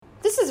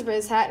This is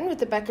Riz Hatton with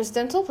the Becker's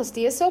Dental plus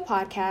DSO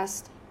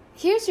podcast.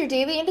 Here's your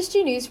daily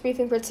industry news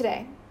briefing for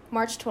today,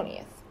 March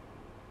 20th.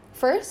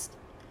 First,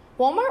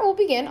 Walmart will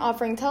begin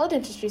offering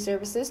teledentistry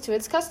services to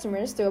its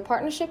customers through a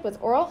partnership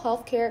with oral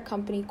health care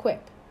company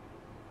Quip.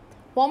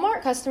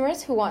 Walmart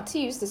customers who want to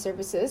use the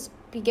services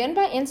begin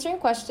by answering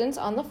questions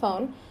on the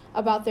phone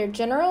about their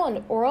general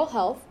and oral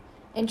health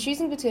and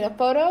choosing between a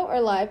photo or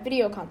live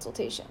video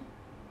consultation.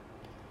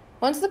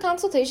 Once the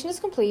consultation is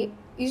complete,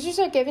 users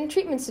are given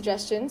treatment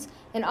suggestions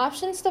and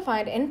options to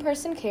find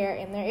in-person care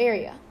in their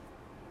area.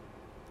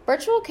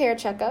 Virtual care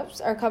checkups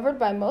are covered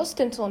by most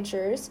dental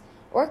insurers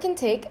or can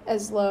cost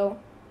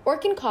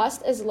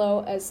as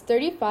low as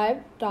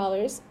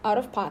 $35 out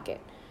of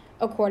pocket,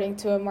 according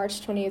to a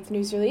March 20th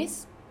news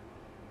release.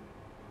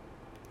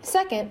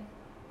 Second,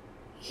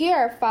 here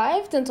are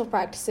 5 dental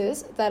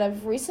practices that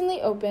have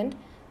recently opened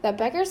that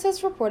Becker's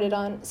has reported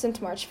on since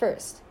March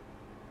 1st.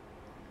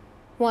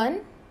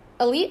 1.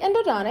 Elite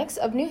Endodontics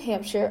of New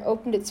Hampshire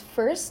opened its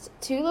first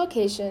 2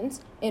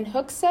 locations in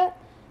Hooksett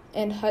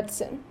and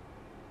Hudson.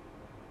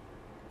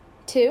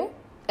 2.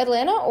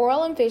 Atlanta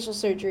Oral and Facial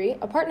Surgery,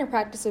 a partner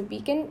practice of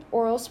Beacon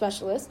Oral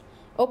Specialist,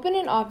 opened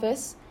an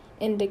office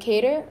in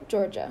Decatur,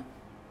 Georgia.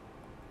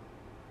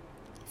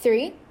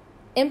 3.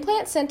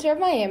 Implant Center of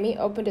Miami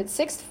opened its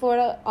 6th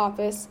Florida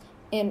office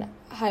in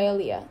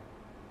Hialeah.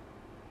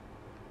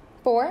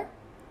 4.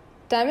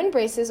 Diamond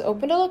Braces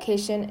opened a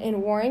location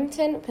in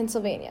Warrenton,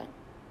 Pennsylvania.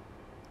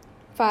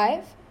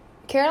 5.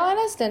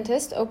 Carolina's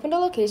Dentist opened a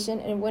location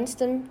in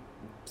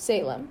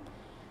Winston-Salem,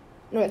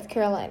 North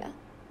Carolina.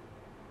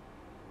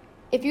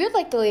 If you would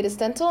like the latest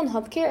dental and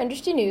healthcare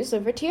industry news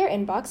delivered to your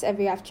inbox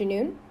every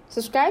afternoon,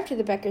 subscribe to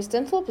the Becker's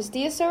Dental plus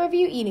DSO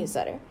Review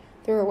e-newsletter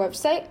through our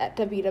website at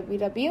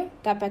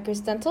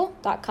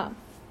www.beckersdental.com.